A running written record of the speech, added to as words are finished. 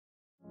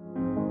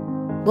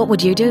What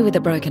would you do with a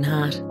broken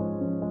heart?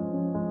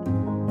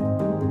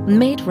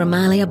 Meet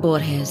Romalia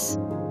Borges.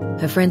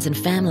 Her friends and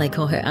family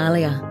call her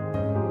Alia.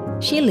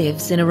 She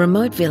lives in a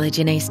remote village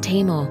in East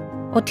Timor,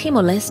 or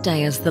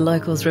Timor-Leste as the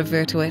locals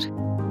refer to it.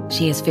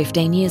 She is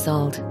 15 years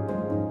old.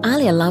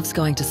 Alia loves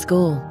going to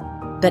school,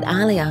 but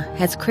Alia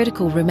has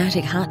critical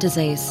rheumatic heart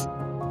disease.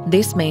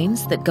 This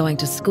means that going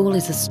to school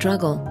is a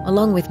struggle,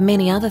 along with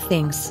many other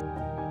things.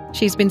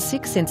 She's been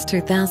sick since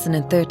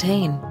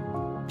 2013.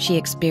 She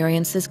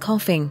experiences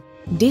coughing,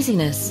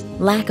 dizziness,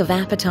 lack of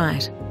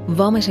appetite,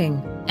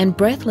 vomiting, and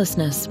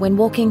breathlessness when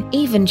walking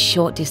even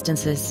short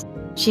distances.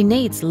 She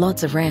needs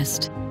lots of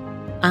rest.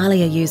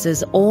 Alia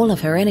uses all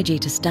of her energy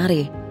to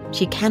study.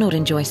 She cannot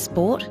enjoy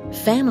sport,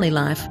 family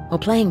life, or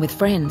playing with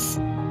friends.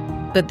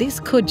 But this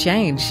could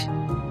change.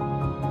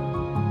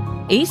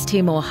 East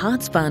Timor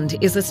Hearts Fund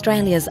is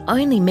Australia's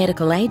only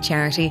medical aid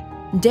charity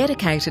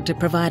dedicated to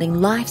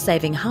providing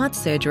life-saving heart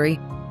surgery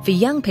for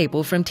young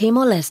people from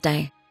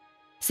Timor-Leste.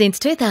 Since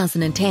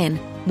 2010,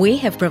 we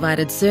have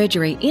provided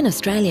surgery in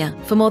Australia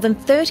for more than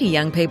 30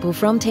 young people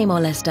from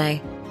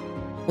Timor-Leste.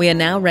 We are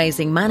now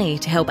raising money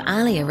to help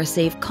Alia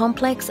receive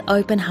complex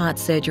open heart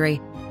surgery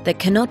that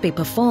cannot be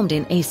performed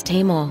in East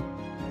Timor.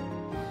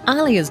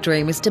 Alia's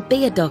dream is to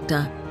be a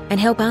doctor and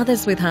help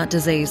others with heart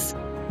disease.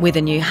 With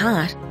a new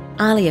heart,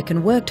 Alia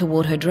can work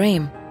toward her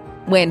dream.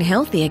 When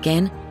healthy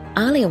again,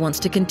 Alia wants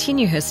to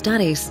continue her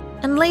studies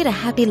and lead a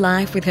happy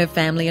life with her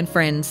family and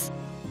friends.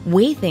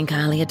 We think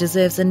Alia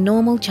deserves a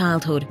normal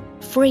childhood,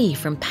 free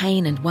from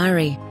pain and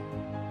worry.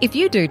 If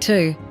you do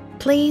too,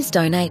 please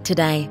donate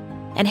today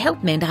and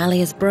help mend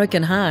Alia's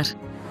broken heart.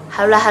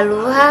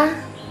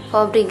 Haluha,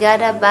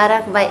 obrigada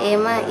Barack by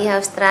Emma e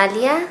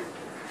Australia.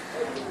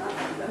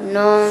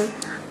 No,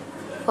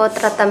 o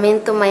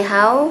tratamento mai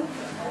hau.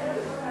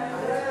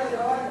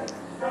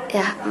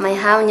 Mai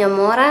hau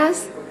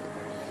nyamoras.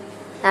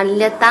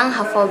 Alia tang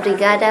hafo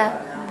obrigada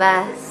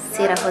ba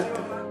sirahotu.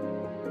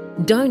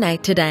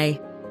 Donate today.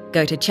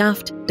 Go to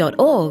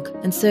chuffed.org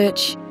and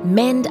search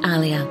Mend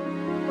Alia.